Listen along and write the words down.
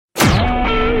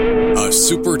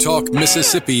SuperTalk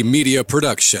Mississippi media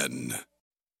production.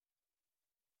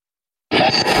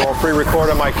 I'll pre-record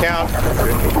on my count.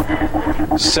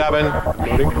 7,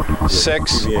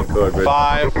 6,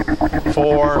 5,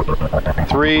 4,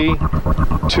 3,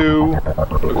 2.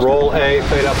 Roll A,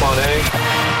 fade up on A.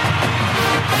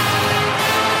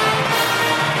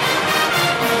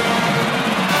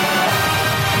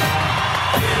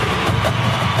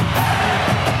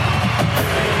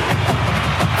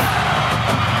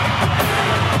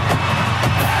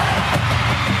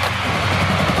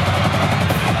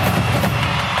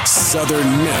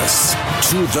 Southern Miss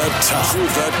to the top.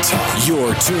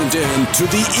 You're tuned in to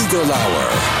the Eagle Hour.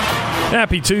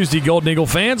 Happy Tuesday, Golden Eagle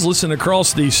fans. Listen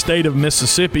across the state of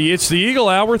Mississippi. It's the Eagle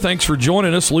Hour. Thanks for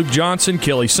joining us. Luke Johnson,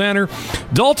 Kelly Sander,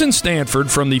 Dalton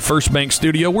Stanford from the First Bank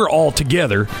Studio. We're all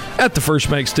together at the First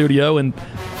Bank Studio in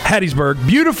Hattiesburg.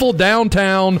 Beautiful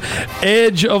downtown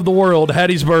edge of the world,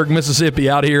 Hattiesburg, Mississippi,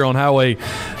 out here on Highway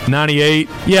 98.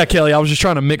 Yeah, Kelly, I was just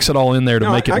trying to mix it all in there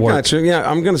to make it work. I got you. Yeah,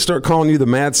 I'm going to start calling you the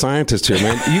mad scientist here,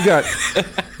 man.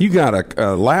 You got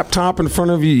a laptop in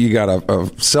front of you. You got a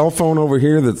cell phone over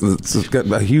here that's got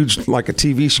a huge, like a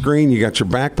TV screen. You got your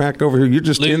backpack over here. You're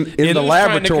just in the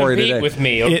laboratory today. With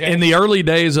me, okay? In the early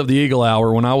days of the Eagle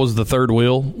Hour, when I was the third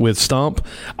wheel with Stump,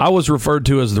 I was referred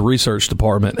to as the research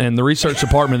department. And the research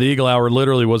department of the Eagle Hour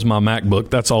literally was my MacBook.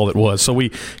 That's all it was. So we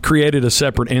created a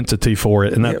separate entity for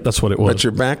it, and that's what it was. But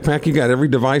your backpack, you got every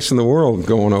device in the world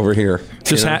going over here.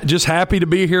 Just happy to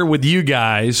be here with you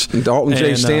guys. Dalton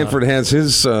J. Stanford has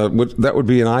his, that would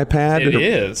be an iPad. It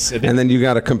is. And then you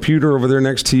got a computer over there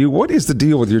next to you. What is the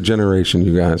deal with your generation,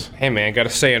 you guys? Hey, man, got to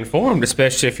stay informed,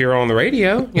 especially if you're on the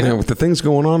radio. You know, with the things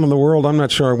going on in the world, I'm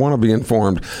not sure I want to be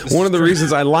informed. One of the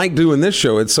reasons I like doing this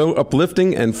show, it's so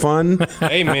uplifting and fun.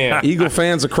 Amen. Eagle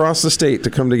fans across the state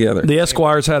to come together. The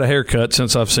Esquire's had a haircut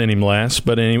since I've seen him last.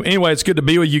 But anyway, it's good to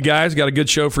be with you guys. Got a good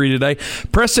show for you today.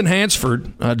 Preston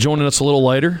Hansford joining us a little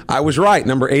later. I was right,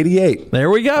 number 88. There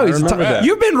we go. That.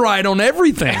 You've been right on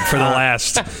everything for the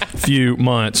last few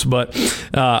months. But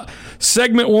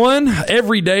segment one,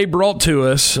 every day brought to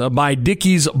us by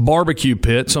Dickey's Barbecue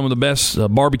Pit, some of the best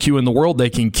barbecue in the world. They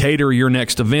can cater your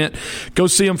next event. Go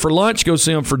see them for lunch. Go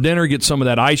see them for dinner. Get some of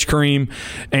that ice cream.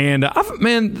 And,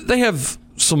 they have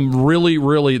some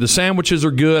really, the sandwiches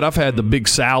are good. I've had the big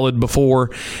salad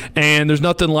before, and there's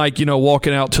nothing like,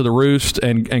 walking out to the Roost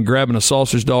and grabbing a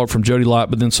sausage dog from Jody Lot,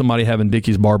 but then somebody having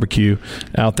Dickey's barbecue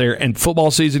out there. And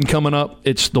football season coming up,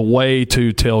 it's the way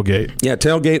to tailgate. Yeah,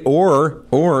 tailgate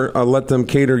or let them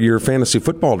cater your fantasy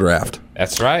football draft.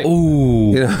 That's right.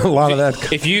 Ooh. A lot of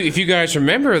that. If you guys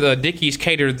remember, the Dickey's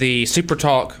catered the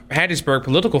SuperTalk Hattiesburg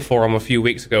Political Forum a few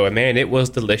weeks ago, and man, it was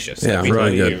delicious. Yeah,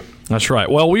 really good. That's right.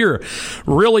 Well, we are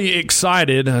really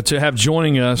excited to have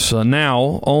joining us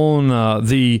now on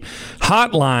the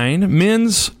hotline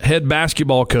men's head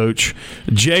basketball coach,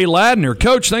 Jay Ladner.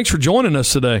 Coach, thanks for joining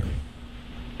us today.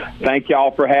 Thank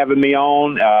y'all for having me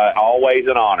on. Always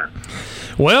an honor.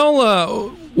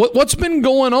 Well, what's been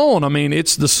going on? I mean,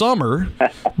 it's the summer,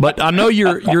 but I know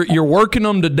you're working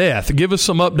them to death. Give us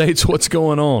some updates. What's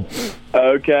going on?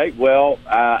 Okay. Well,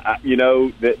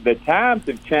 the times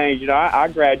have changed. I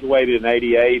graduated in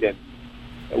 '88, and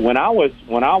when I was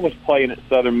playing at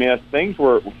Southern Miss, things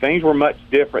were much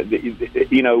different.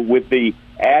 With the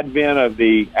advent of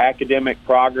the academic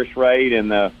progress rate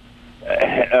and the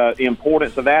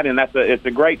importance of that, and it's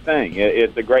a great thing.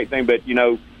 It's a great thing, but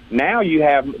now you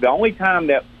have the only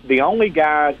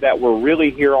guys that were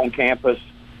really here on campus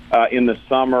in the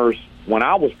summers when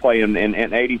I was playing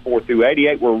in 84 through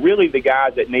 88 were really the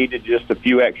guys that needed just a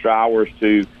few extra hours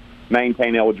to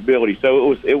maintain eligibility.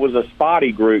 So it was a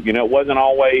spotty group. It wasn't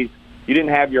always, you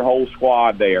didn't have your whole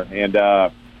squad there. And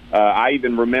I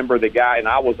even remember the guy, and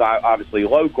I was obviously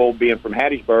local being from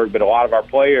Hattiesburg, but a lot of our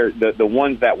players, the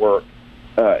ones that were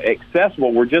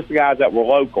accessible were just the guys that were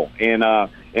local. And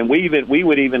we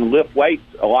would even lift weights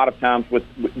a lot of times with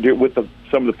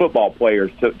some of the football players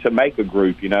to make a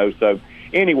group, So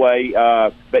anyway,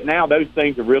 but now those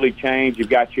things have really changed. You've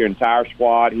got your entire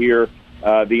squad here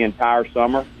the entire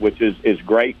summer, which is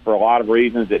great for a lot of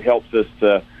reasons. It helps us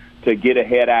to get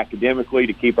ahead academically,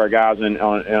 to keep our guys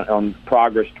on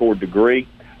progress toward degree,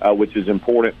 which is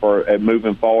important for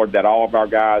moving forward. That all of our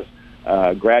guys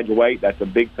graduate. That's a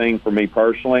big thing for me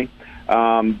personally.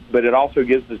 But it also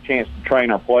gives us a chance to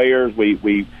train our players.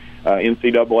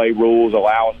 NCAA rules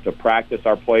allow us to practice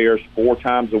our players 4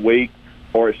 hours a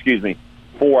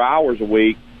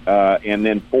week, and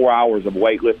then 4 hours of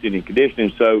weightlifting and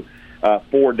conditioning. So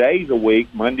 4 days a week,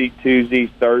 Monday, Tuesdays,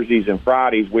 Thursdays, and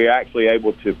Fridays, we're actually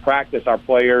able to practice our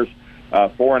players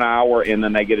for an hour, and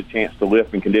then they get a chance to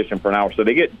lift and condition for an hour. So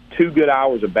they get 2 good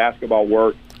hours of basketball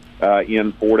work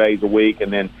in 4 days a week,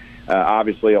 and then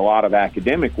obviously a lot of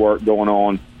academic work going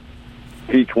on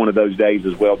each one of those days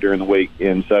as well during the week.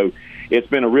 And so it's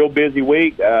been a real busy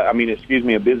week. A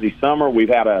busy summer. We've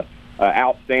had a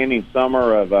outstanding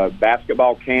summer of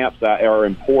basketball camps that are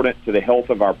important to the health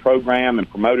of our program and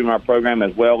promoting our program,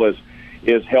 as well as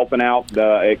is helping out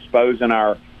exposing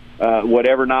our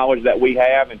whatever knowledge that we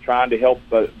have and trying to help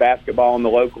basketball in the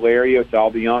local area to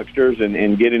all the youngsters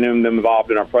and getting them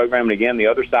involved in our program. And again, the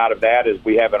other side of that is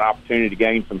we have an opportunity to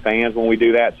gain some fans when we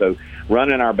do that. So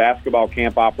running our basketball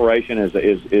camp operation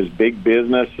is big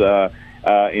business,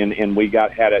 and we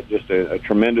had a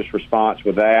tremendous response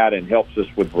with that, and helps us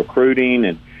with recruiting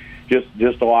and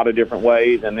just a lot of different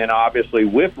ways. And then obviously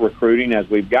with recruiting, as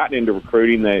we've gotten into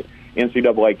recruiting, the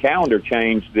NCAA calendar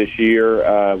changed this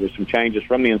year with some changes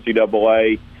from the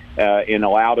NCAA and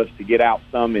allowed us to get out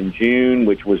some in June,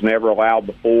 which was never allowed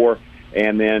before.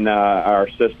 And then our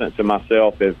assistants and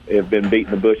myself have been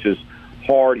beating the bushes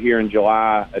hard here in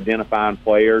July, identifying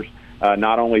players,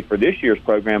 not only for this year's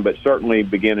program, but certainly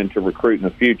beginning to recruit in the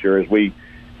future, as we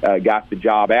got the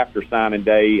job after signing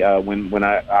day when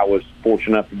I was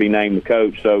fortunate enough to be named the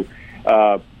coach. So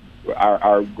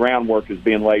our groundwork is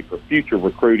being laid for future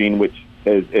recruiting, which,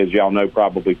 as y'all know,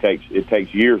 probably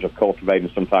takes years of cultivating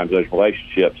sometimes those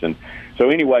relationships. And so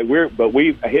anyway,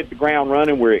 we've hit the ground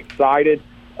running. We're excited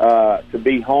to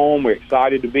be home. We're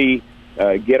excited to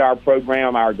get our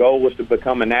program. Our goal is to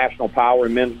become a national power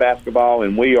in men's basketball,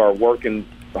 and we are working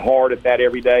hard at that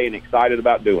every day and excited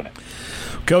about doing it.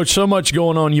 Coach, so much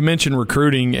going on. You mentioned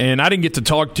recruiting, and I didn't get to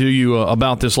talk to you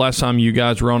about this last time you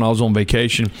guys were on. I was on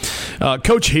vacation.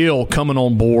 Coach Hill coming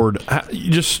on board,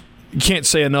 you can't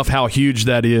say enough how huge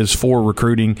that is for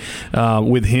recruiting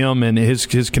with him and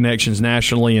his connections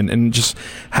nationally, and just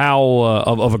how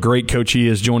of a great coach he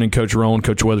is joining Coach Rowan,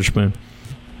 Coach Weatherspoon.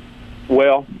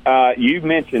 Well, you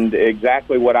mentioned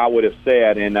exactly what I would have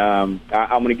said, and I'm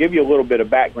going to give you a little bit of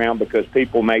background because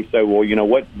people may say, well,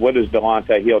 what is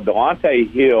Delonte Hill?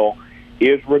 Delonte Hill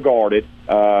is regarded,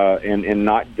 and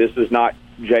this is not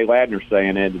Jay Ladner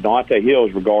saying it, Delonte Hill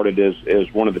is regarded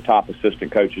as one of the top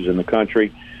assistant coaches in the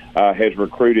country, has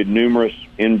recruited numerous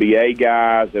NBA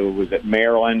guys. It was at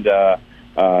Maryland,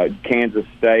 Kansas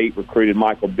State, recruited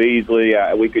Michael Beasley.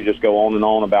 We could just go on and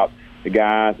on about the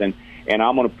guys, and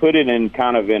I'm going to put it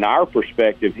in our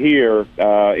perspective here,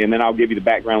 and then I'll give you the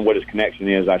background what his connection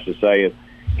is, I should say.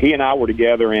 He and I were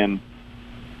together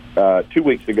 2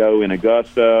 weeks ago in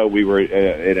Augusta. We were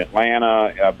at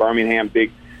Atlanta, Birmingham,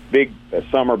 big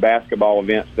summer basketball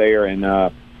events there,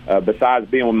 and besides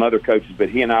being with other coaches, but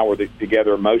he and I were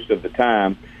together most of the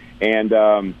time. And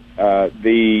when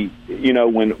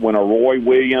a Roy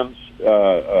Williams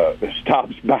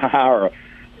stops by, or a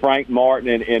Frank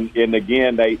Martin, and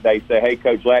again they say, "Hey,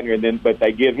 Coach Ladner," but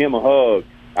they give him a hug.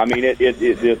 I mean,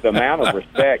 the amount of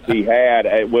respect he had,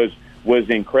 it was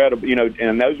incredible.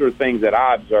 And those are things that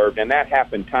I observed, and that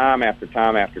happened time after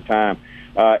time after time.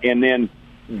 And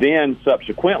then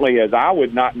subsequently, as I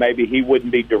would not, maybe he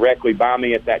wouldn't be directly by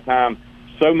me at that time,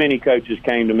 so many coaches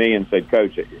came to me and said,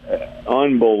 "Coach,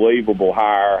 unbelievable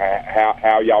hire,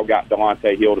 how y'all got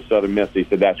Delonte Hill to Southern Miss." He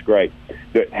said, "That's great."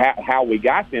 How we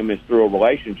got them is through a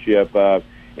relationship.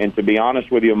 And to be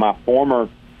honest with you, one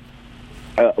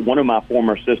of my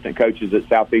former assistant coaches at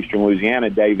Southeastern Louisiana,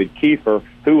 David Kiefer,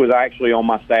 who was actually on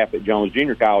my staff at Jones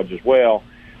Junior College as well,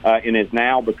 and has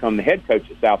now become the head coach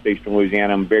at Southeastern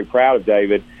Louisiana. I'm very proud of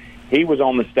David. He was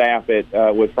on the staff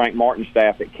with Frank Martin's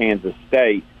staff at Kansas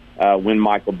State when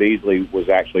Michael Beasley was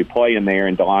actually playing there,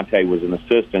 and Delonte was an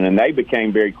assistant, and they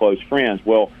became very close friends.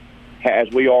 Well,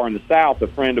 as we are in the South, a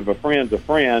friend of a friend's a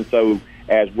friend. So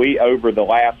as we, over the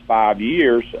last 5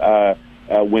 years,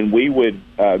 when we would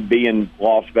be in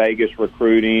Las Vegas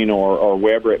recruiting or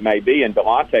wherever it may be, and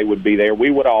Delonte would be there,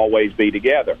 we would always be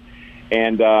together.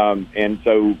 And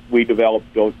so we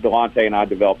developed, Delonte and I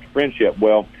developed a friendship.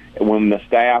 Well, when the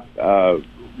staff,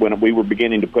 when we were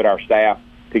beginning to put our staff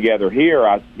together here,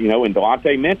 and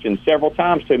Delonte mentioned several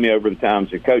times to me over the time,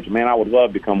 said, "Coach, man, I would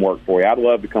love to come work for you. I'd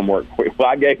love to come work for you." Well,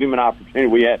 I gave him an opportunity.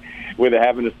 We had, with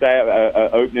having a staff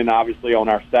opening, obviously, on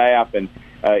our staff, and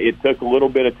it took a little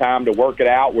bit of time to work it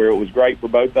out where it was great for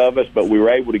both of us, but we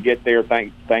were able to get there.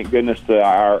 Thank goodness to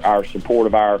our support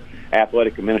of our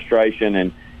athletic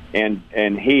administration,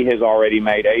 and he has already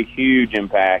made a huge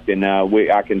impact. And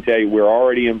I can tell you, we're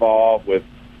already involved with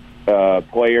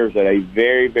players at a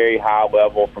very, very high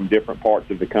level from different parts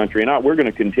of the country, and we're going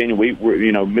to continue.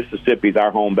 Mississippi's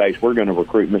our home base. We're going to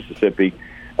recruit Mississippi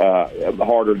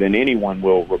harder than anyone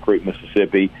will recruit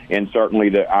Mississippi, and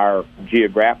certainly our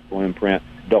geographical imprint.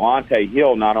 Delonte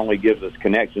Hill not only gives us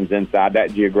connections inside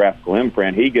that geographical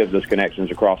imprint, he gives us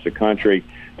connections across the country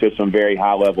to some very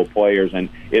high-level players, and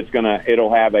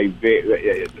it'll have a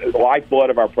lifeblood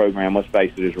of our program. Let's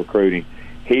face it, is recruiting.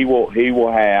 He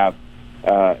will have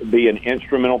be an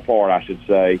instrumental part, I should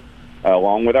say,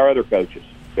 along with our other coaches,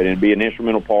 but it'll be an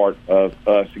instrumental part of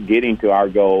us getting to our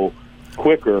goal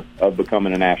quicker of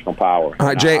becoming a national power. All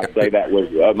right, Jay, I say that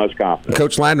with utmost confidence.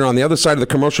 Coach Ladner, on the other side of the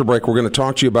commercial break, we're going to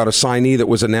talk to you about a signee that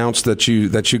was announced that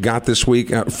you got this week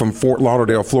from Fort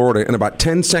Lauderdale, Florida. In about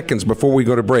 10 seconds before we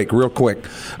go to break, real quick,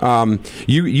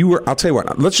 you were. I'll tell you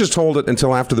what. Let's just hold it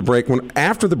until after the break.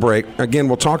 After the break, again,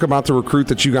 we'll talk about the recruit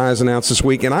that you guys announced this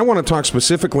week, and I want to talk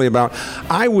specifically about.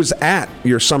 I was at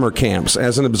your summer camps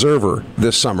as an observer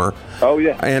this summer. Oh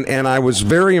yeah, and I was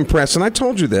very impressed. And I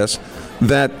told you this,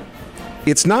 that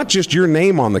it's not just your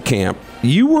name on the camp.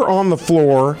 You were on the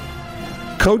floor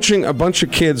coaching a bunch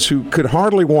of kids who could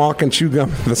hardly walk and chew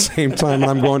gum at the same time. And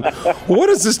I'm going, what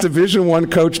is this Division I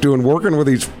coach doing working with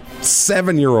these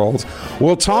 7-year-olds?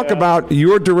 We'll talk about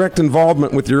your direct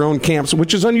involvement with your own camps,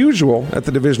 which is unusual at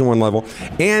the Division I level,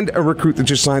 and a recruit that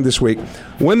you signed this week.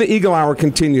 When the Eagle Hour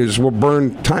continues, we'll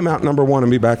burn timeout number 1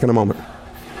 and be back in a moment.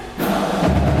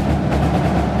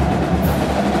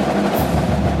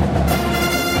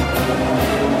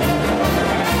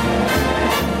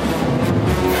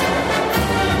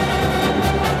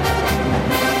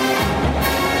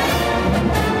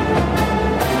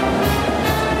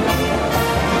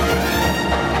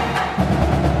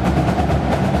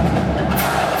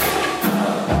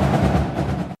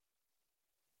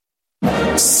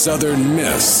 Southern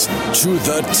Miss to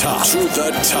the top. To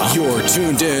the top. You're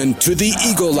tuned in to the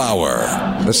Eagle Hour.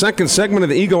 The second segment of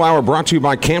the Eagle Hour brought to you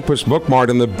by Campus Book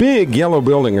Mart in the big yellow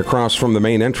building across from the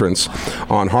main entrance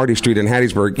on Hardy Street in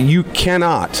Hattiesburg. You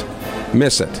cannot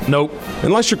miss it. Nope.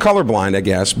 Unless you're colorblind, I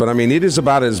guess. But, I mean, it is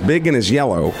about as big and as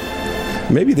yellow.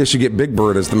 Maybe they should get Big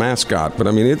Bird as the mascot. But,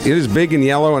 I mean, it is big and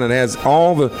yellow, and it has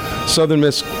all the Southern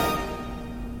Miss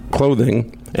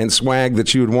clothing and swag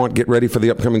that you would want. Get ready for the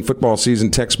upcoming football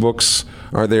season. Textbooks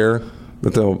are there.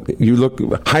 But you look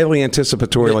highly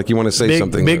anticipatory, like you want to say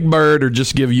something. Big Bird, or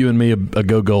just give you and me a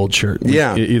Go Gold shirt.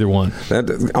 Yeah. Either one.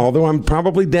 Although I'm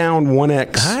probably down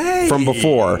 1X from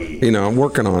before. I'm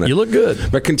working on it. You look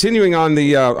good. But continuing on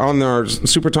on our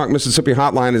Super Talk Mississippi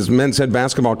hotline is men's head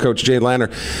basketball coach Jay Ladner.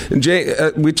 And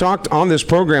Jay, we talked on this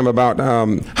program about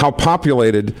how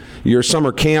populated your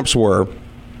summer camps were.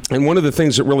 And one of the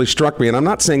things that really struck me, and I'm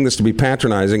not saying this to be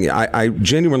patronizing, I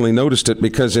genuinely noticed it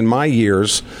because in my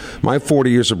 40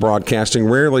 years of broadcasting,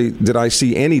 rarely did I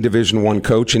see any Division I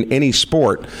coach in any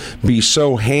sport be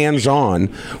so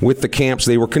hands-on with the camps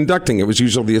they were conducting. It was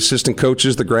usually the assistant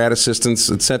coaches, the grad assistants,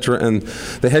 etc., and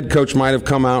the head coach might have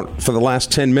come out for the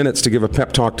last 10 minutes to give a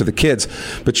pep talk to the kids.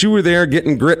 But you were there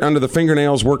getting grit under the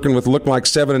fingernails, working with looked like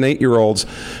 7- and 8-year-olds.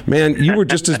 Man, you were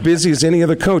just as busy as any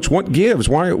other coach. What gives?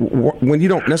 Why when you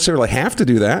don't necessarily have to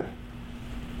do that?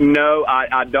 No,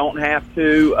 I don't have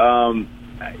to.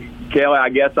 Kelly, I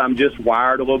guess I'm just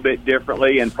wired a little bit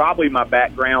differently, and probably my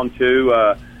background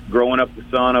too, growing up the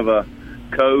son of a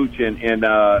coach and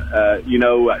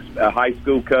a high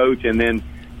school coach, and then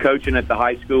coaching at the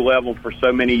high school level for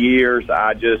so many years.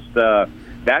 I just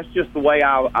that's just the way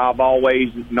I've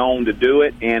always known to do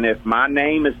it, and if my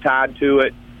name is tied to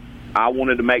it, I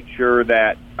wanted to make sure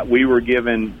that we were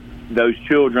giving those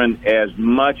children as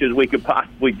much as we could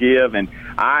possibly give, and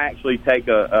I actually take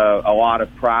a lot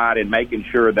of pride in making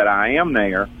sure that I am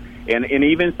there. And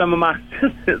even some of my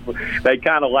assistants, they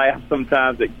kind of laugh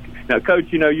sometimes that,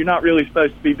 Coach, you're not really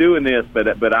supposed to be doing this, but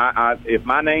I if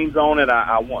my name's on it,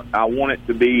 I want it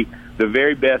to be the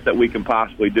very best that we can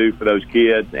possibly do for those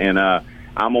kids. And I'm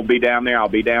gonna be down there. I'll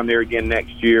be down there again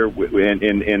next year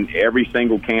in every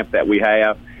single camp that we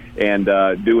have, and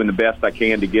doing the best I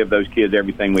can to give those kids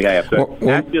everything we have. So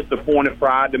that's just a point of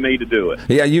pride to me to do it.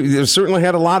 Yeah, you certainly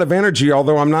had a lot of energy,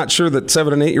 although I'm not sure that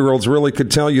 7- and 8-year-olds really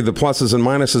could tell you the pluses and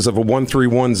minuses of a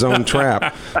 1-3-1 zone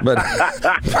trap. But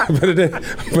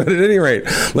at any rate,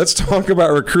 let's talk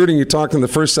about recruiting. You talked in the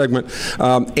first segment.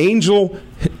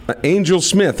 Angel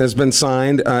Smith has been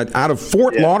signed out of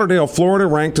Fort Lauderdale, Florida,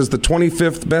 ranked as the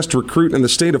 25th best recruit in the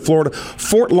state of Florida.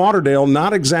 Fort Lauderdale,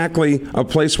 not exactly a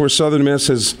place where Southern Miss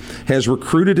has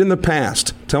recruited in the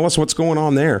past. Tell us what's going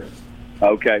on there.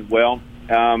 Okay, well,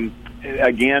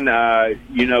 again,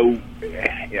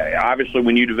 obviously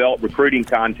when you develop recruiting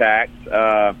contacts,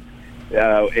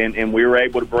 and we were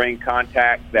able to bring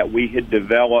contacts that we had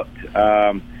developed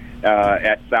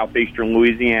at Southeastern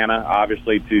Louisiana,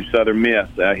 obviously to Southern Miss.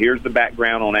 Here's the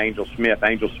background on Angel Smith.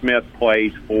 Angel Smith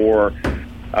plays for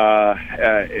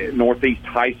Northeast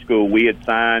High School. We had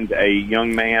signed a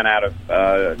young man out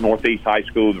of Northeast High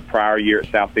School the prior year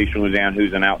at Southeastern Louisiana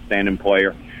who's an outstanding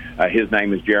player. His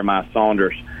name is Jeremiah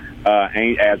Saunders.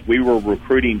 As we were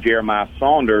recruiting Jeremiah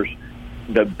Saunders,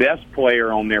 the best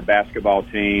player on their basketball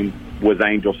team was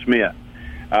Angel Smith.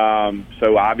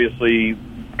 So obviously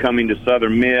coming to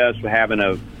Southern Miss, having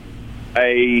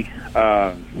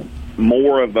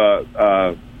more of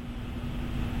a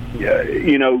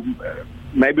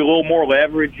maybe a little more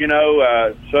leverage,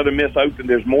 Southern Miss open.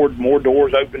 There's more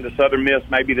doors open to Southern Miss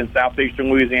maybe than Southeastern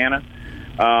Louisiana.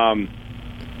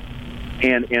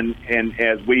 And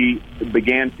as we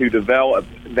began to develop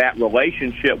that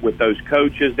relationship with those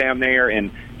coaches down there, and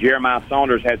Jeremiah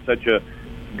Saunders had such a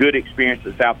good experience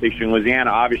at Southeastern Louisiana,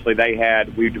 obviously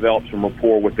we developed some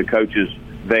rapport with the coaches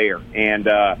there. And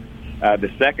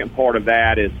the second part of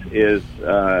that is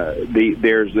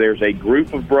there's a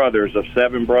group of brothers, of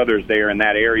 7 brothers there in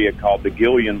that area called the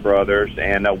Gillian brothers,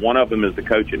 and one of them is the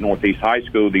coach at Northeast High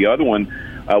School. The other one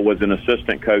was an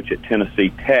assistant coach at Tennessee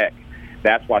Tech.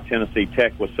 That's why Tennessee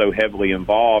Tech was so heavily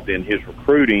involved in his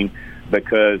recruiting,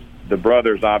 because the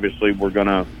brothers obviously were going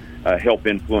to help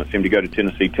influence him to go to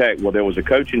Tennessee Tech. Well, there was a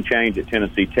coaching change at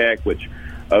Tennessee Tech, which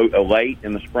late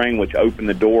in the spring, which opened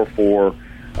the door for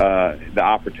the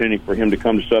opportunity for him to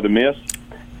come to Southern Miss,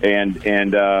 and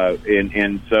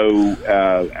so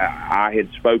I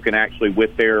had spoken actually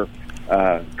with their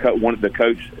one of the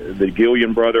coach, the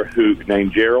Gillian brother, who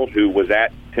named Gerald, who was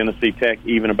at Tennessee Tech,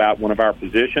 even about one of our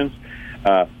positions.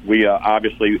 We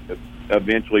obviously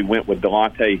eventually went with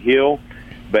Delonte Hill,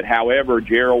 but however,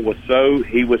 Gerald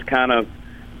he was kind of,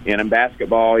 in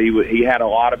basketball, he had a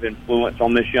lot of influence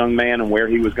on this young man and where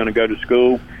he was going to go to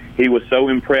school. He was so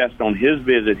impressed on his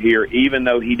visit here, even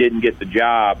though he didn't get the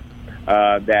job,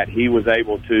 that he was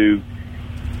able to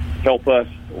help us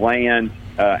land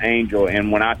Angel.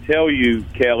 And when I tell you,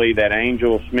 Kelly, that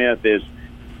Angel Smith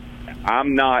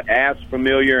I'm not as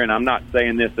familiar, and I'm not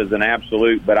saying this as an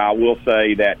absolute, but I will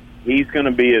say that he's going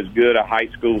to be as good a high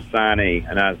school signee.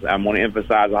 And I want to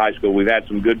emphasize the high school. We've had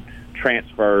some good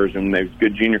transfers, and there's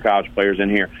good junior college players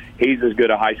in here. He's as good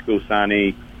a high school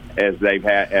signee as they've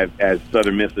had, as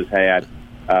Southern Miss has had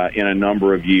in a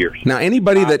number of years. Now,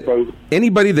 anybody that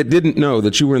didn't know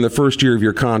that you were in the first year of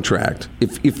your contract,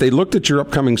 if they looked at your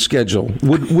upcoming schedule,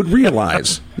 would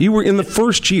realize you were in the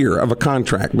first year of a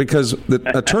contract, because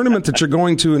a tournament that you're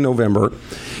going to in November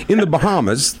in the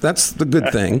Bahamas, that's the good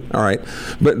thing, all right.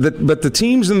 But the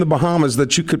teams in the Bahamas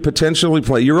that you could potentially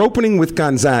play, you're opening with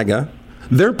Gonzaga.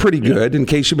 They're pretty good, in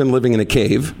case you've been living in a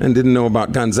cave and didn't know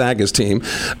about Gonzaga's team.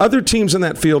 Other teams in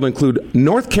that field include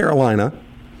North Carolina,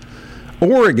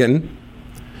 Oregon,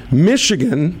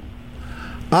 Michigan,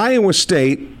 Iowa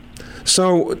State.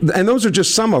 So, and those are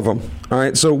just some of them. All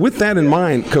right. So, with that in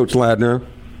mind, Coach Ladner,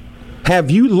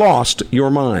 have you lost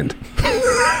your mind?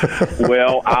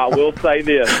 Well, I will say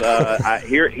this.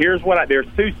 Here's what there's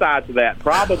two sides to that.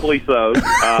 Probably so.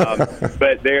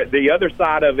 But the other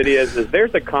side of it is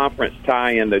there's a conference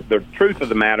tie-in. The truth of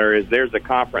the matter is there's a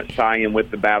conference tie-in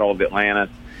with the Battle of Atlanta,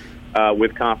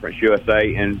 with Conference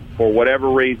USA. And for whatever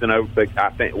reason, I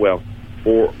think,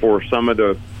 for some of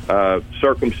the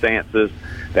circumstances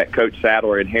that Coach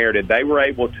Sadler inherited, they were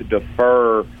able to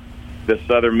defer the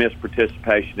Southern Miss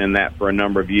participation in that for a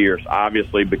number of years,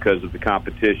 obviously because of the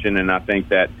competition, and I think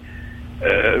that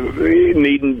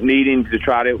needing to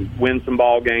try to win some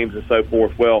ball games and so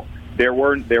forth. Well, there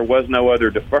was no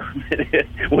other deferment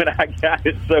when I got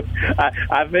it, so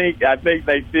I think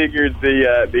they figured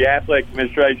the athletic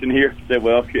administration here said,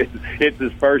 well, it's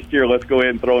his first year, let's go ahead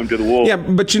and throw him to the wolves. Yeah,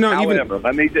 but however,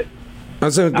 I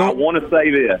want to say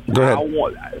this. Go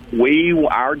ahead.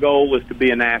 Our goal is to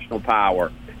be a national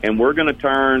power. And we're going to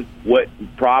turn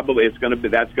that's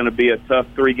going to be a tough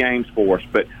 3 games for us.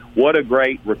 But what a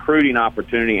great recruiting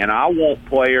opportunity. And I want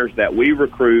players that we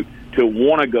recruit to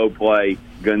want to go play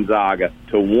Gonzaga,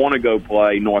 to want to go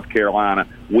play North Carolina.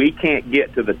 We can't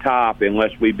get to the top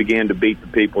unless we begin to beat the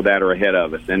people that are ahead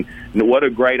of us. And what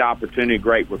a great opportunity,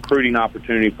 great recruiting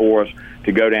opportunity for us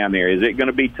to go down there. Is it going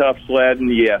to be tough sledding?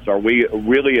 Yes. Are we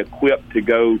really equipped to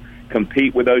go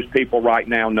compete with those people right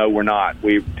now? No, we're not.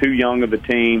 We're too young of a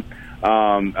team,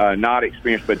 not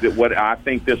experienced. But what I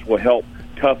think this will help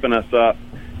toughen us up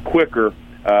quicker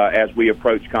as we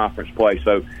approach conference play.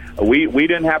 So we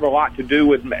didn't have a lot to do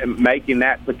with making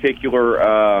that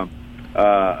particular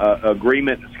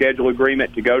schedule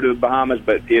agreement to go to the Bahamas,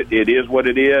 but it is what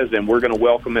it is, and we're going to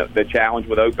welcome the challenge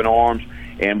with open arms,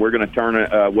 and we're going to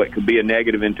turn what could be a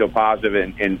negative into a positive,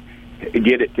 and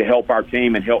get it to help our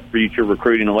team and help future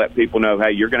recruiting and let people know,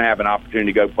 hey, you're going to have an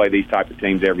opportunity to go play these type of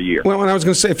teams every year. Well, and I was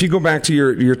going to say, if you go back to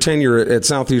your tenure at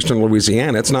Southeastern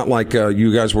Louisiana, it's not like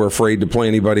you guys were afraid to play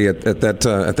anybody at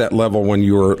that level when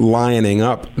you were lining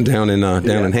up down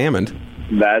in Hammond.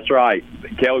 That's right,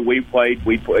 Kelly. We played.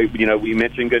 You know, we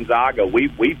mentioned Gonzaga.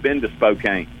 We've been to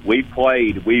Spokane. We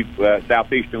played.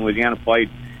 Southeastern Louisiana played.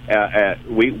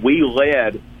 We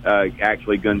led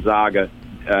actually Gonzaga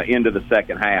into the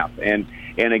second half. And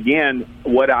again,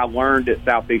 what I learned at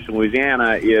Southeastern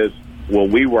Louisiana is, well,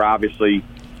 we were obviously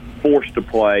forced to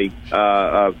play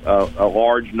a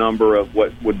large number of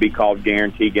what would be called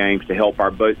guarantee games to help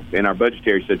in our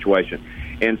budgetary situation.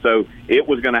 And so it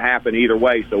was going to happen either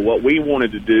way. So what we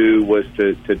wanted to do was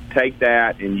to take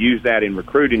that and use that in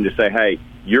recruiting to say, hey,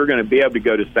 you're going to be able to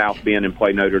go to South Bend and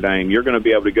play Notre Dame. You're going to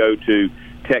be able to go to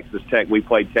Texas Tech. We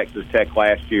played Texas Tech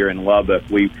last year in Lubbock.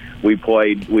 We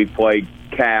played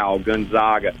Cal,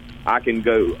 Gonzaga. I can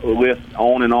go list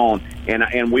on and on.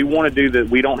 And we want to do that.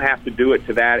 We don't have to do it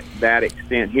to that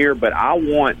extent here, but I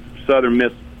want Southern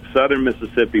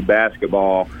Mississippi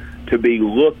basketball to be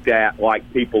looked at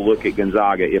like people look at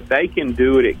Gonzaga. If they can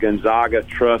do it at Gonzaga,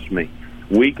 trust me,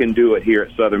 we can do it here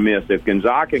at Southern Miss. If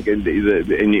Gonzaga can,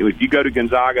 and if you go to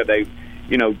Gonzaga, they,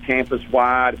 campus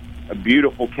wide, a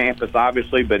beautiful campus,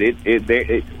 obviously, but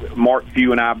Mark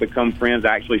Few and I have become friends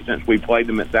actually since we played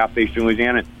them at Southeastern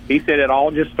Louisiana. He said it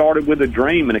all just started with a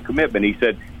dream and a commitment. He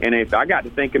said, and if I got to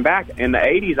thinking back in the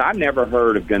 80s, I never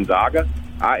heard of Gonzaga.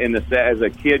 As a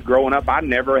kid growing up, I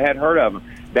never had heard of them.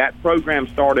 That program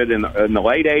started in the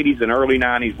late 80s and early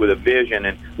 90s with a vision,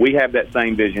 and we have that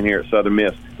same vision here at Southern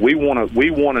Miss. We want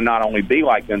to not only be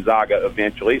like Gonzaga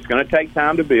eventually. It's going to take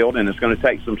time to build, and it's going to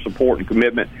take some support and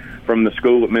commitment from the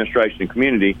school administration and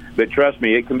community. But trust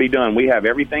me, it can be done. We have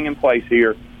everything in place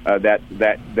here that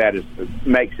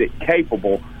makes it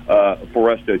capable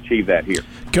for us to achieve that here.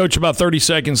 Coach, about 30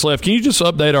 seconds left. Can you just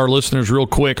update our listeners real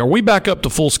quick? Are we back up to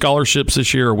full scholarships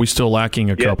this year, or are we still lacking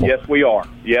a couple? Yes, we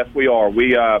are.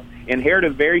 We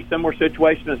inherited a very similar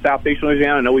situation in Southeastern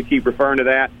Louisiana. I know we keep referring to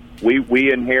that.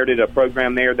 We inherited a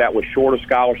program there that was short of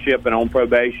scholarship and on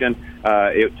probation.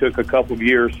 It took a couple of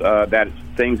years.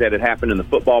 Things that had happened in the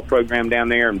football program down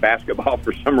there, and basketball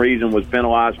for some reason was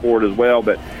penalized for it as well.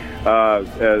 But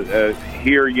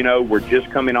here, we're just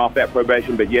coming off that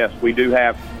probation. But yes, we do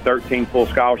have 13 full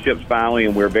scholarships finally,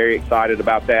 and we're very excited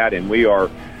about that. And we are,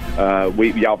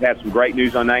 y'all have had some great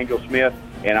news on Angel Smith,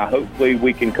 and hopefully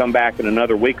we can come back in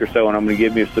another week or so, and I'm going to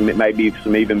give you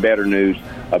some even better news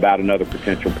about another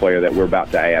potential player that we're about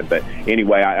to add. But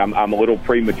anyway, I'm a little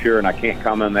premature, and I can't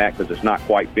comment on that because it's not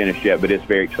quite finished yet, but it's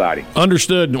very exciting.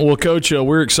 Understood. Well, Coach,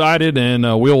 we're excited, and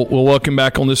we'll welcome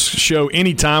back on this show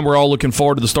anytime. We're all looking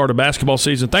forward to the start of basketball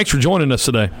season. Thanks for joining us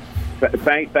today.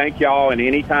 Thank y'all, and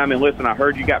anytime. And listen, I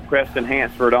heard you got Preston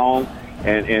Hansford on,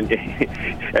 and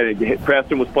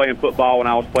Preston was playing football when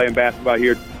I was playing basketball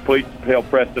here. Please tell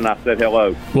Preston I said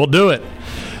hello. We'll do it.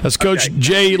 That's Coach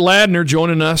Jay Ladner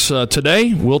joining us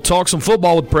today. We'll talk some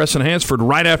football with Preston Hansford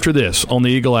right after this on the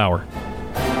Eagle Hour.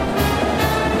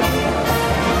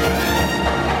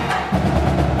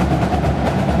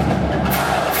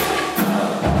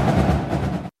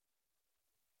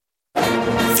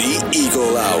 The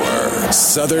Eagle Hour.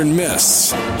 Southern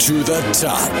Miss to the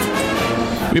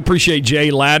top. We appreciate Jay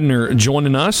Ladner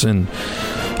joining us, and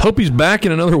hope he's back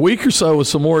in another week or so with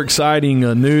some more exciting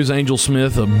news. Angel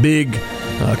Smith, a big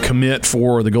commit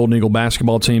for the Golden Eagle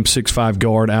basketball team, 6'5"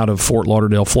 guard out of Fort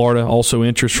Lauderdale, Florida. Also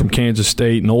interest from Kansas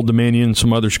State and Old Dominion and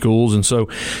some other schools. And so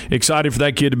excited for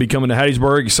that kid to be coming to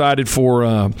Hattiesburg. Excited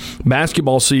for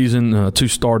basketball season to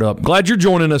start up. Glad you're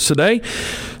joining us today.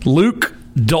 Luke,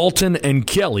 Dalton, and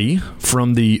Kelly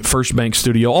from the First Bank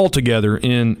studio all together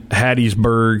in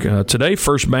Hattiesburg today.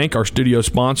 First Bank, our studio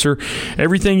sponsor.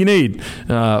 Everything you need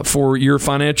for your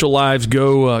financial lives.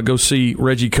 Go see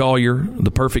Reggie Collier, the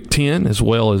Perfect 10, as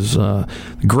well as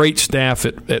great staff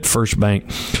at First Bank.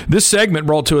 This segment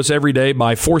brought to us every day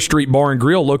by 4th Street Bar and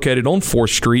Grill, located on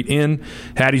 4th Street in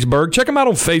Hattiesburg. Check them out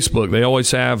on Facebook. They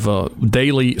always have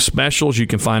daily specials. You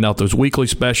can find out those weekly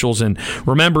specials. And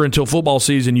remember, until football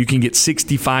season, you can get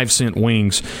 65-cent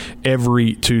wings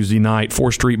every Tuesday night.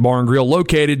 4th Street Bar and Grill,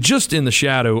 located just in the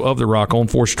shadow of the Rock on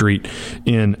 4th Street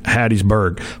in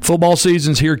Hattiesburg. Football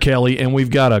season's here, Kelly, and we've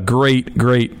got a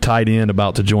great tight end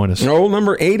about to join us. Oh,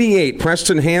 number 88,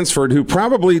 Preston Hansford, who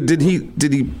probably did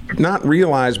he not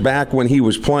realize back when he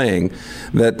was playing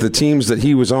that the teams that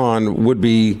he was on would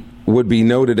be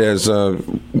noted as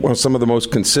some of the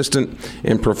most consistent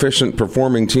and proficient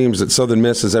performing teams that Southern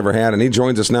Miss has ever had. And he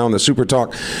joins us now on the Super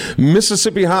Talk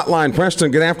Mississippi Hotline.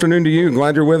 Preston, good afternoon to you.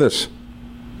 Glad you're with us.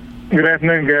 Good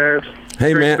afternoon, guys.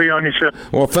 Hey, Great man. to be on your show.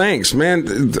 Well, thanks, man.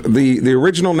 The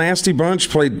original Nasty Bunch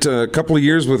played a couple of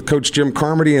years with Coach Jim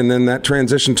Carmody, and then that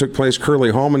transition took place.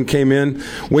 Curly Hallman came in.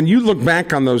 When you look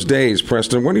back on those days,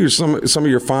 Preston, what are some of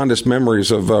your fondest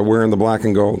memories of wearing the black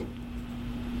and gold?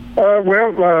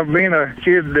 Being a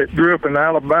kid that grew up in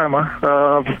Alabama,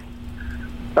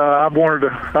 I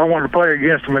wanted to play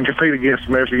against them and compete against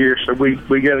them every year. So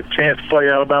we got a chance to play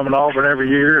Alabama and Auburn every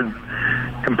year, and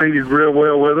competed real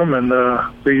well with them. And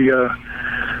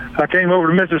I came over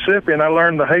to Mississippi, and I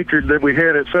learned the hatred that we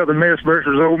had at Southern Miss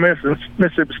versus Ole Miss and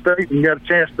Mississippi State, and got a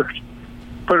chance to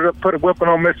put a whipping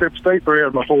on Mississippi State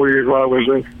for my 4 years while I was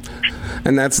there.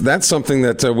 And that's something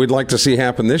that we'd like to see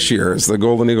happen this year, as the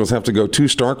Golden Eagles have to go to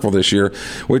Starkville this year.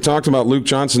 We talked about Luke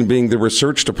Johnson being the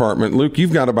research department. Luke,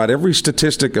 you've got about every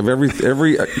statistic of everything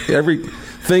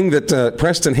that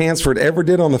Preston Hansford ever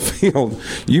did on the field.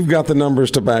 You've got the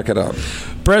numbers to back it up.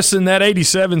 Preston, that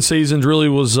 87 season really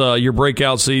was your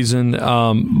breakout season,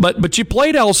 but you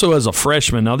played also as a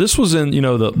freshman. Now, this was in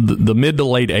the mid to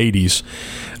late 80s.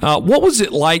 What was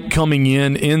it like coming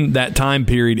in that time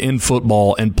period in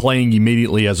football and playing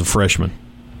immediately as a freshman?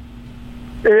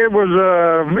 It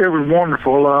was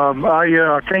wonderful.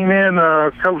 I came in,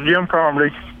 Coach Jim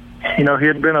Carmody. He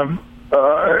had been at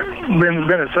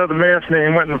Southern Miss, and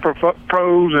then he went in the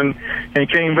pros and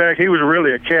came back. He was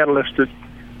really a catalyst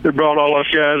that brought all us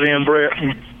guys in, Brett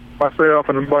and myself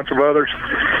and a bunch of others.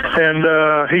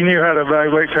 And he knew how to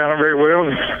evaluate talent very well.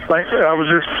 And I was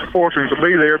just fortunate to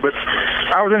be there, but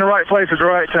I was in the right place at the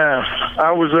right time.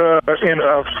 I was in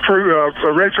a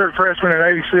redshirt freshman in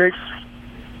 '86,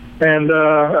 and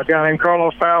a guy named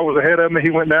Carlos Powell was ahead of me. He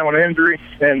went down with an injury,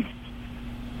 and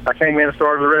I came in and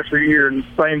started the rest of the year, and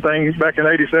same thing back in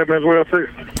 '87 as well too.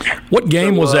 What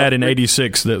game was that in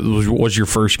 '86 that was your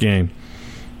first game?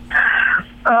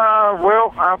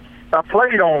 I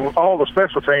played on all the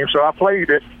special teams, so I played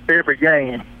at every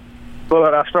game.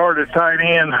 But I started tight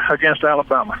end against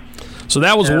Alabama. So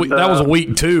that was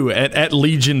week 2 at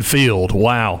Legion Field.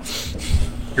 Wow.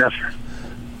 Yes, sir.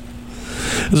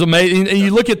 It was amazing. And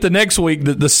you look at the next week,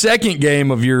 the second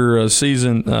game of your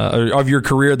season, of your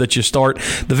career that you start.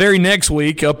 The very next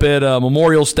week up at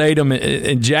Memorial Stadium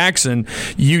in Jackson,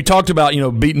 you talked about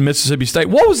beating Mississippi State.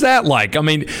 What was that like? I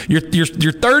mean, your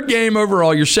third game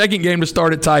overall, your second game to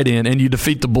start at tight end, and you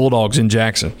defeat the Bulldogs in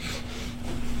Jackson.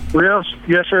 Well,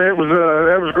 yes, sir. It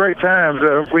was great times.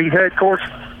 We had Coach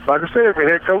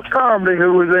Carmody,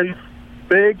 who was a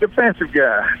big defensive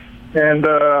guy, and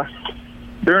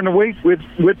during the week, we'd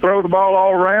throw the ball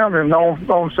all around, and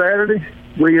on Saturday,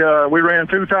 we ran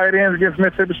 2 tight ends against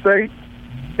Mississippi State,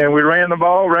 and we ran the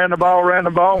ball,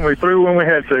 and we threw when we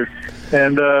had to,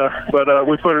 and but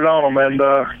we put it on them, and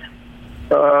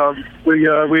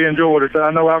we enjoyed it.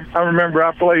 I remember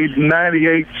I played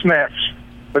 98 snaps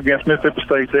against Mississippi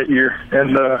State that year,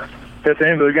 and at the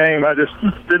end of the game, I just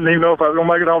didn't even know if I was going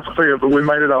to make it off the field, but we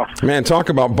made it off. Man, talk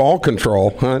about ball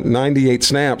control, huh? 98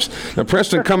 snaps. Now,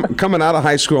 Preston, coming out of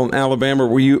high school in Alabama,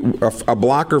 were you a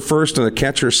blocker first and a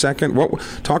catcher second?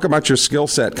 Talk about your skill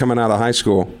set coming out of high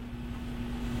school.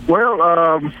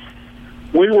 Well,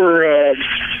 we were a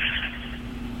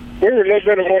little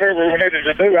bit of whatever we needed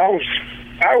to do.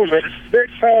 I was a big,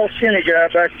 tall, skinny guy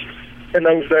back in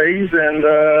those days, and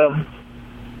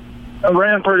I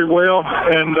ran pretty well,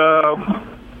 and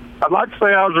I'd like to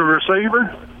say I was a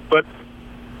receiver, but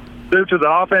due to the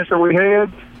offense that we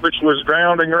had, which was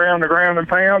ground and pound,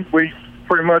 I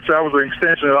was an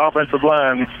extension of the offensive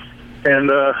line, and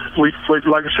we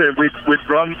like I said, we'd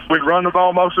run the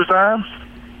ball most of the time.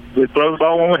 We'd throw the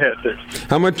ball when we had to.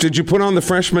 How much did you put on the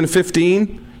freshman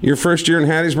 15 your first year in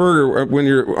Hattiesburg, or when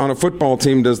you're on a football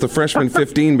team, does the freshman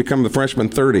 15 become the freshman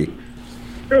 30?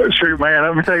 Shoot, man,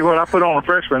 let me tell you what, I put on a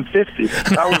freshman 50.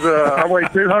 I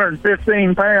weighed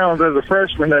 215 pounds as a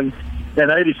freshman in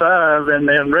 85, and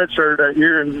then redshirt that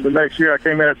year, and the next year I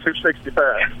came in at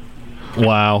 265.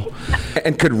 Wow.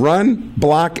 And could run,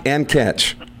 block, and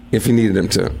catch if you needed him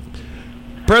to.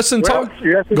 Preston,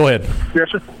 yes, go ahead. Yes,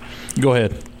 sir. Go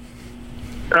ahead.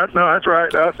 No, that's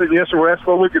right. I said, yes, sir, that's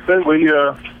what we could do.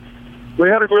 We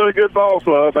had a really good ball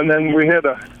club, and then we had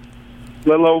a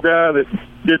little old guy that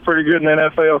did pretty good in the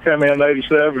NFL, came in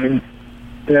 87,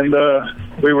 and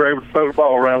we were able to throw the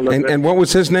ball around a little bit. And what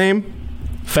was his name?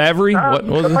 Favre? What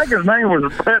was it? I think his name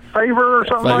was Brett Favre or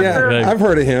something like that. I've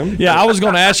heard of him. Yeah, I was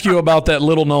going to ask you about that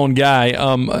little-known guy.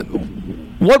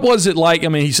 What was it like? I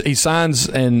mean, he signs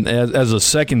as a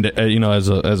second, as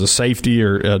a safety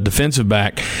or a defensive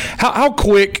back. How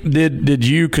quick did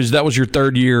you, because that was your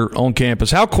third year on campus,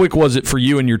 how quick was it for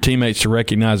you and your teammates to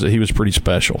recognize that he was pretty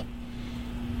special?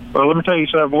 Well, let me tell you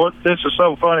something. This is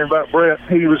so funny about Brett.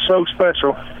 He was so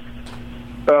special.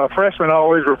 Freshmen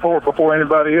always report before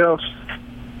anybody else.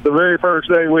 The very first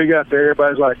day we got there,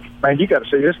 everybody's like, "Man, you got to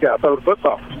see this guy throw the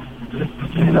football."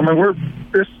 I mean,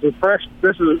 this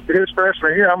is his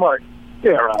freshman year. I'm like,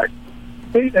 yeah, right.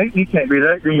 He can't be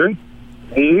that good.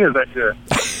 He is that good,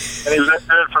 and he was that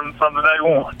good from the day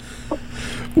one.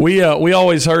 We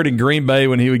always heard in Green Bay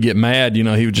when he would get mad, he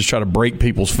would just try to break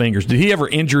people's fingers. Did he ever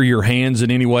injure your hands in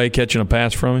any way catching a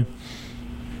pass from him?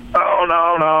 Oh,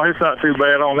 no, it's not too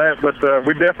bad on that. But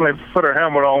we definitely put our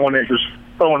helmet on when he was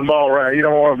throwing the ball around. You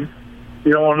don't want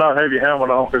to not have your helmet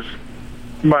on because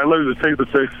you might lose a tooth or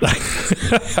two.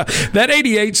 That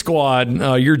 88 squad,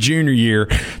 your junior year,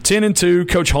 10-2.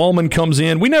 Coach Hallman comes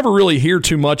in. We never really hear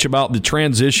too much about the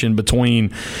transition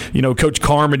between, Coach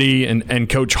Carmody and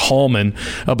Coach Hallman.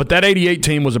 But that 88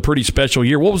 team was a pretty special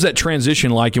year. What was that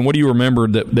transition like, and what do you remember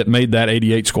that made that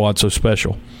 88 squad so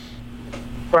special?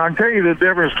 Well, I can tell you the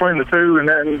difference between the two, and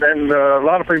a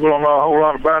lot of people don't know a whole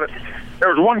lot about it. There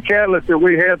was one catalyst that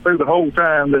we had through the whole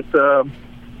time that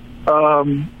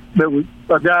was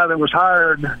a guy that was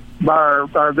hired by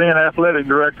our then athletic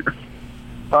director,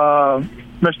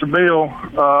 Mr. Bill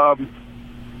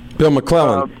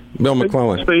McClellan. Bill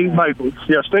McClellan. Steve Maples.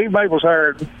 Yeah, Steve Maples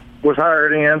was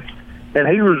hired in, and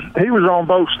he was on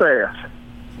both staffs.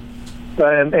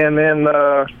 And then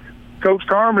Coach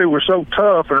Carmody was so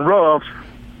tough and rough,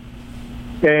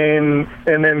 and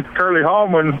then Curly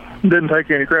Hallman didn't take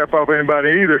any crap off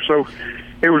anybody either. So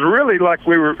it was really like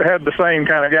we had the same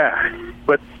kind of guy,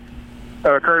 but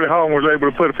Curly Hallman was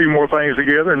able to put a few more things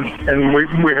together, and we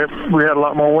had a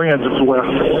lot more wins as well.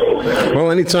 Well,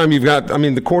 anytime you've got,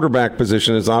 the quarterback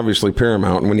position is obviously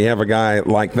paramount, and when you have a guy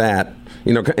like that,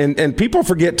 and people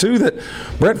forget too that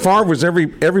Brett Favre was every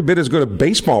bit as good a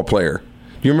baseball player.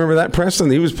 Do you remember that,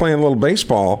 Preston? He was playing a little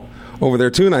baseball over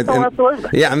there too,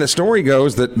 absolutely. Yeah, and the story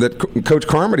goes that Coach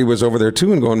Carmody was over there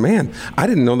too, and going, "Man, I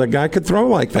didn't know that guy could throw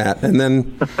like that." And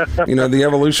then, the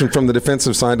evolution from the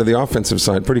defensive side to the offensive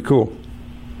side, pretty cool.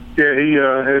 Yeah,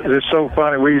 it's so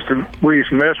funny. We used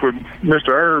to mess with Mr.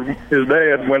 Herb, his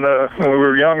dad, when we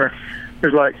were younger. He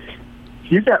was like,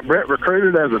 "You got Brett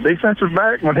recruited as a defensive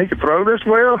back when he could throw this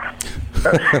well?"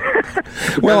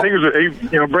 Well,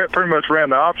 Brett pretty much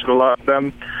ran the option a lot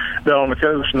down on the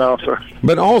coast and all. So,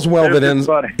 but all's well that ends.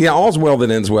 Funny. Yeah, all's well that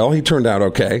ends well. He turned out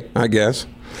okay, I guess.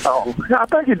 Oh, I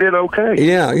think he did okay.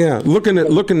 Yeah.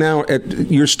 Looking now at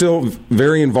you're still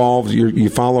very involved. You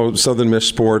follow Southern Miss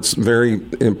sports, very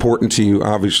important to you.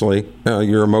 Obviously,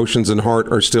 your emotions and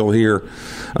heart are still here.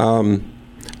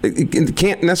 It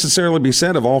can't necessarily be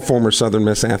said of all former Southern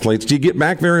Miss athletes. Do you get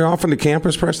back very often to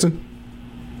campus, Preston?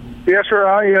 Yes, sir.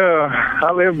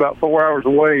 I live about 4 hours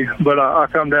away, but I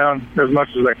come down as much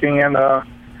as I can.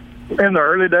 In the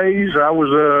early days, I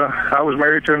was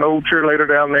married to an old cheerleader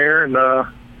down there, and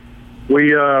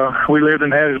we lived in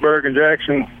Hattiesburg and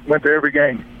Jackson. Went to every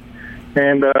game,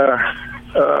 and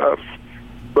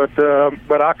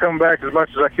but I come back as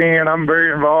much as I can. I'm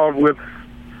very involved with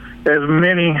as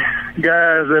many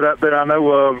guys that I know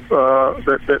of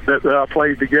that I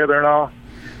played together and all,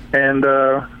 and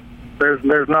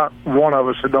there's not one of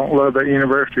us that don't love that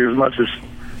university as much as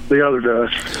the other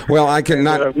does. Well, I can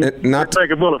not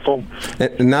take a bullet for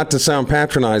them. Not to sound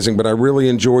patronizing, but I really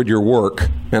enjoyed your work,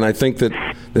 and I think that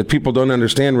people don't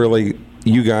understand really,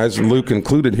 you guys, Luke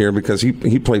included here, because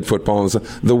he played football, and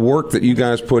the work that you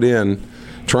guys put in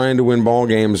trying to win ball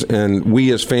games, and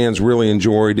we as fans really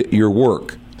enjoyed your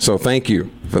work. So thank you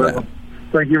for that.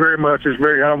 Thank you very much. It's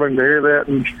very humbling to hear that,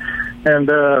 and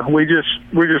we're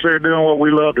just there doing what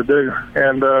we love to do,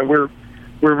 and we're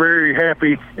very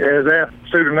happy as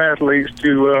student athletes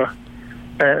to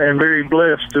and very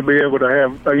blessed to be able to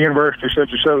have a university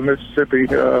such as Southern Mississippi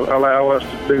allow us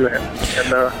to do that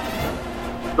and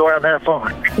go out and have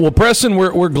fun. Well, Preston,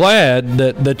 we're glad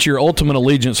that your ultimate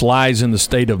allegiance lies in the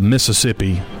state of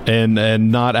Mississippi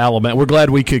and not Alabama. We're glad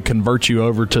we could convert you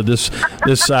over to this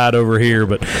side over here.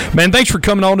 But, man, thanks for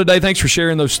coming on today. Thanks for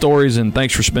sharing those stories, and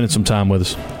thanks for spending some time with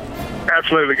us.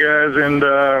 Absolutely, guys, and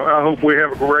I hope we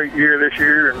have a great year this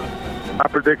year, and I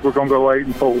predict we're going to go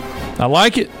 8-4. I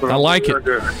like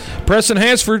it. Preston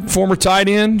Hansford, former tight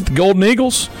end, the Golden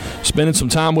Eagles, spending some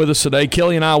time with us today.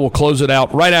 Kelly and I will close it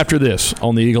out right after this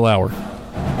on the Eagle Hour.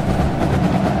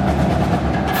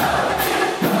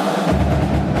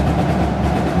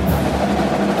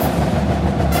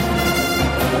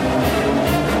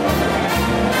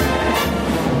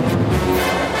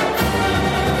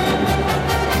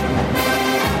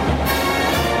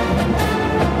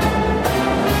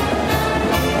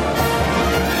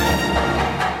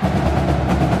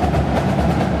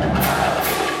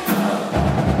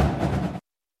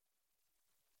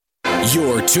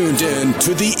 tuned in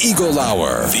to the Eagle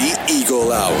Hour. The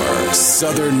Eagle Hour.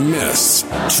 Southern Miss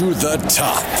to the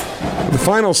top. The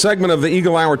final segment of the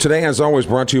Eagle Hour today, as always,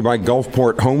 brought to you by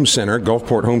Gulfport Home Center.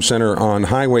 Gulfport Home Center on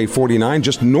Highway 49,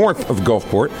 just north of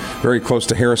Gulfport, very close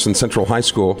to Harrison Central High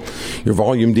School. Your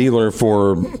volume dealer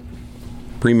for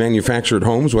pre-manufactured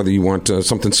homes, whether you want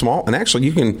something small, and actually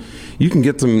you can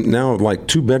get them now like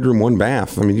 2-bedroom,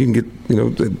 1-bath. I mean, you can get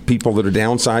people that are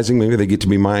downsizing, maybe they get to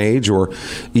be my age, or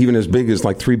even as big as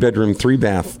like 3-bedroom,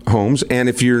 3-bath homes. And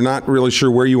if you're not really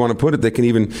sure where you want to put it, they can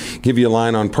even give you a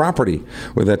line on property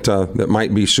that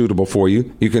might be suitable for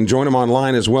you. You can join them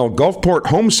online as well.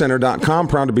 GulfportHomeCenter.com,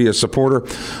 proud to be a supporter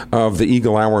of the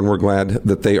Eagle Hour, and we're glad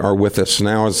that they are with us.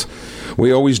 Now, as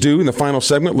we always do in the final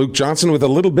segment, Luke Johnson with a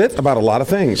little bit about a lot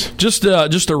of things. Just a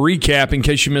recap in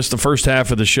case you missed the first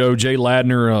half of the show. Jay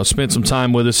Ladner spent some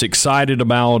time with us, excited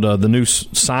about the new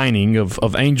signing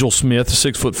of Angel Smith,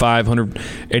 6'5",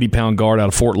 180-pound guard out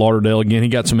of Fort Lauderdale. Again, he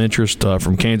got some interest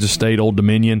from Kansas State, Old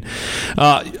Dominion.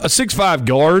 A 6'5"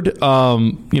 guard.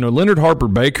 Leonard Harper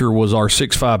Baker was our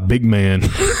 6'5" big man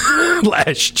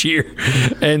last year,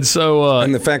 and so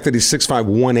and the fact that he's 6'5",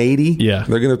 180, yeah,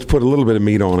 they're going to put a little bit of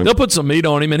meat on him. They'll put some meat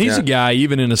on him, and he's a guy,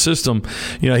 even in a system,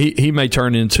 he may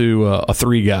turn into a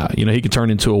 3 guy. He could turn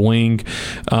into a wing.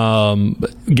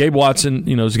 Gabe Watson,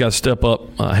 has got to step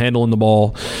up handling the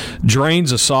ball.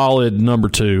 Drain's a solid number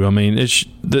 2. I mean,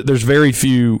 there's very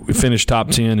few finish top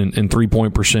 10 in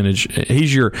 3-point percentage.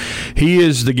 He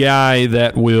is the guy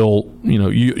that will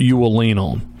you will lean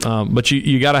on. But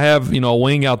you got to have a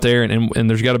wing out there, and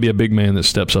there's got to be a big man that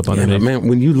steps up underneath. Yeah, man,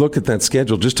 when you look at that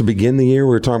schedule, just to begin the year,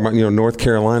 we were talking about North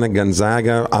Carolina,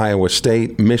 Gonzaga, Iowa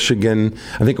State, Michigan.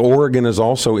 I think Oregon is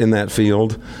also in that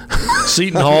field.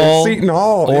 Seton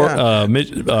Hall, or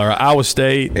Iowa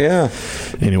State. Yeah.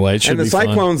 Anyway, it should be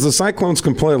fun. The Cyclones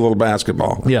can play a little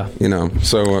basketball. Yeah.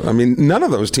 So I mean, none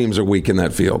of those teams are weak in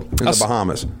that field in the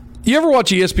Bahamas. You ever watch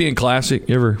ESPN Classic?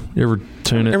 You ever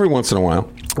tune it? Every once in a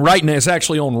while. Right now, it's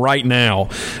actually on right now.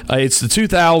 It's the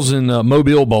 2000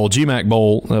 Mobile Bowl, GMAC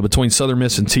Bowl, between Southern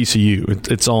Miss and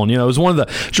TCU. It's on. It was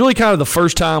it's really kind of the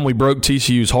first time we broke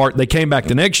TCU's heart. They came back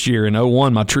the next year in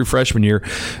 2001, my true freshman year,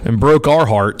 and broke our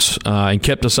hearts and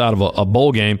kept us out of a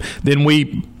bowl game. Then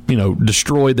we,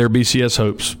 destroyed their BCS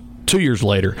hopes 2 years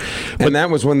later. And that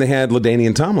was when they had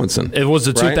LaDainian Tomlinson. It was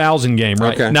the 2000 game,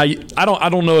 right? Okay. Now, I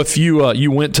don't know if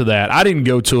you went to that. I didn't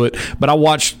go to it, but I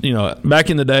watched, back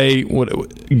in the day,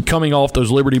 coming off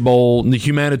those Liberty Bowl, the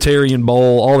Humanitarian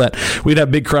Bowl, all that. We'd have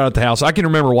a big crowd at the house. I can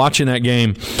remember watching that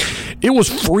game. It was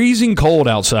freezing cold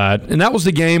outside, and that was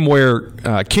the game where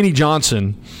Kenny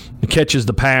Johnson catches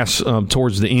the pass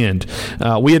towards the end.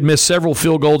 We had missed several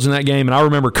field goals in that game, and I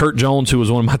remember Kurt Jones, who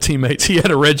was one of my teammates, he had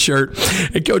a red shirt,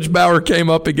 and Coach Bauer came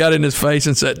up and got in his face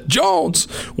and said, "Jones,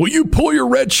 will you pull your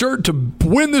red shirt to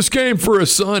win this game for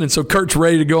his son?" And so Kurt's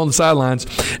ready to go on the sidelines,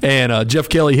 and Jeff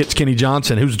Kelly hits Kenny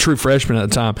Johnson, who was a true freshman at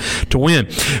the time, to win.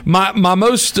 My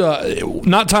most,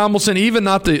 not Tomlinson, even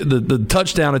not the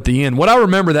touchdown at the end. What I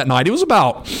remember that night, it was in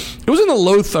the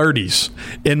low 30s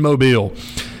in Mobile.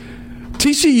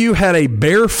 TCU had a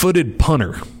barefooted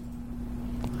punter,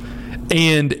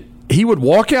 and he would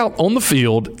walk out on the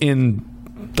field in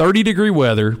 30-degree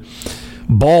weather,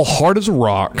 ball hard as a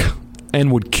rock,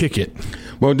 and would kick it.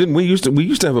 Well, didn't we used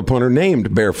to have a punter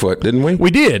named Barefoot, didn't we? We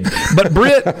did, but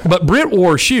Britt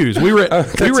wore shoes. We were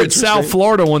at South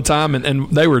Florida one time, and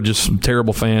they were just some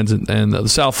terrible fans. And the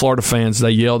South Florida fans, they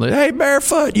yelled, "Hey,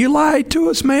 Barefoot, you lied to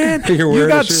us, man! You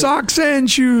got socks and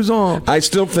shoes on." I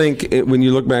still think when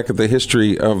you look back at the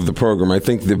history of the program, I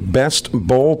think the best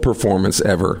bowl performance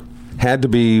ever had to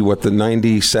be the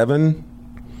 97.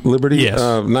 Liberty, yes,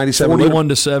 97,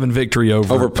 41-7 victory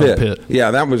over Pitt. Yeah,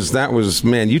 that was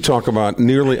man. You talk about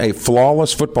nearly a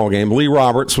flawless football game. Lee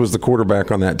Roberts was the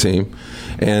quarterback on that team,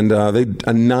 and they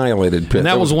annihilated Pitt. And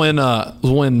that was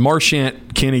when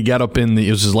Marchant Kenny got up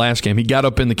it was his last game. He got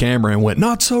up in the camera and went,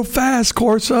 "Not so fast,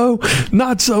 Corso,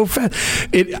 not so fast."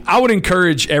 I would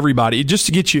encourage everybody, just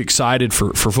to get you excited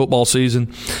for football season,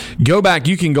 go back.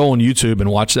 You can go on YouTube and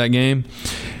watch that game.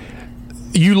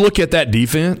 You look at that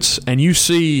defense, and you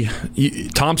see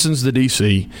Thompson's the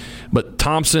DC, but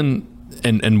Thompson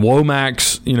and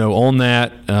Womack's, on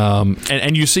that,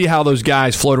 and you see how those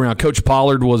guys float around. Coach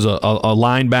Pollard was a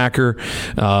linebacker,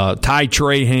 Ty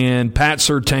Trahan, Pat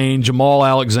Surtain, Jamal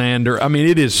Alexander. I mean,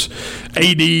 it is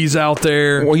ADs out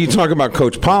there. Well, you talk about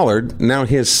Coach Pollard. Now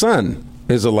his son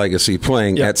is a legacy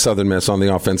playing at Southern Miss on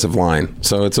the offensive line.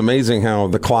 So it's amazing how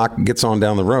the clock gets on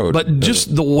down the road. But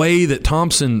just the way that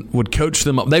Thompson would coach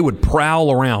them up, they would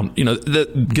prowl around.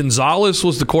 Gonzalez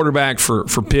was the quarterback for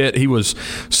Pitt. He was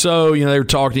they were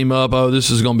talking him up, "Oh, this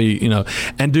is going to be,"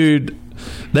 and dude,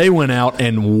 they went out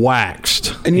and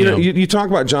waxed. And you talk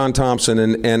about John Thompson,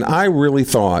 and I really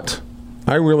thought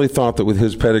that with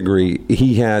his pedigree,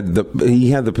 he had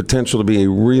the potential to be a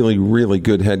really, really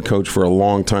good head coach for a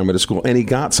long time at a school, and he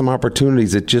got some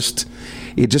opportunities. It just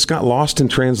got lost in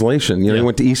translation. He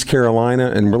went to East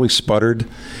Carolina and really sputtered,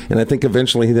 and I think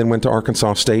eventually he then went to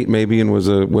Arkansas State maybe and was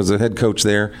a head coach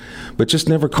there, but just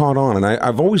never caught on. And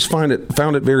I've always found it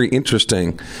very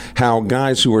interesting how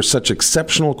guys who are such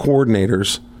exceptional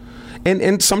coordinators,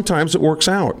 and sometimes it works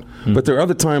out. But there are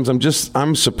other times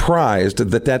I'm surprised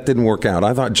that didn't work out.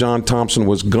 I thought John Thompson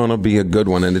was gonna be a good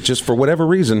one, and it just, for whatever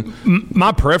reason,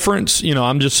 my preference.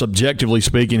 I'm just subjectively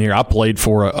speaking here. I played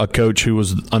for a coach who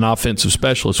was an offensive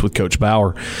specialist with Coach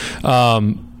Bauer,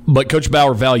 but Coach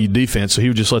Bauer valued defense, so he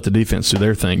would just let the defense do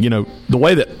their thing. The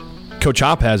way that Coach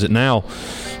Hop has it now,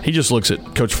 he just looks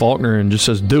at Coach Faulkner and just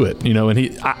says, "Do it."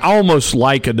 And I almost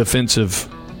like a defensive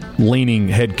leaning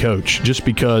head coach just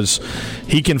because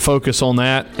he can focus on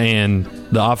that and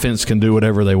the offense can do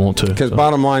whatever they want to. Because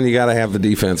bottom line, you got to have the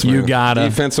defense. Man. You got to.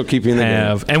 Defense will keep you in the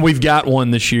game. And we've got one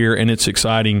this year, and it's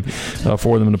exciting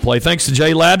for them to play. Thanks to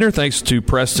Jay Ladner. Thanks to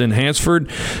Preston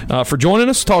Hansford for joining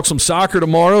us. Talk some soccer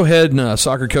tomorrow. Head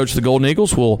soccer coach of the Golden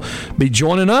Eagles will be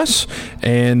joining us.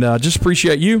 And just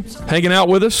appreciate you hanging out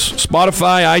with us.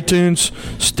 Spotify, iTunes,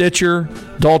 Stitcher.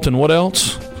 Dalton, what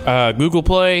else? Google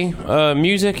Play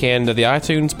Music and the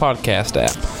iTunes podcast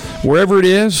app. Wherever it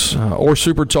is, or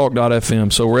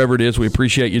supertalk.fm. So wherever it is, we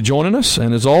appreciate you joining us.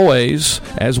 And as always,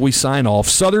 as we sign off,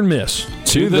 Southern Miss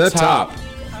to the top.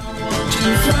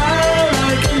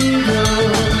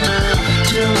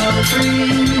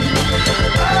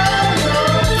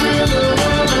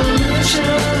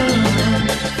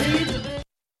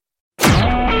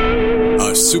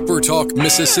 A SuperTalk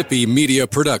Mississippi media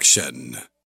production.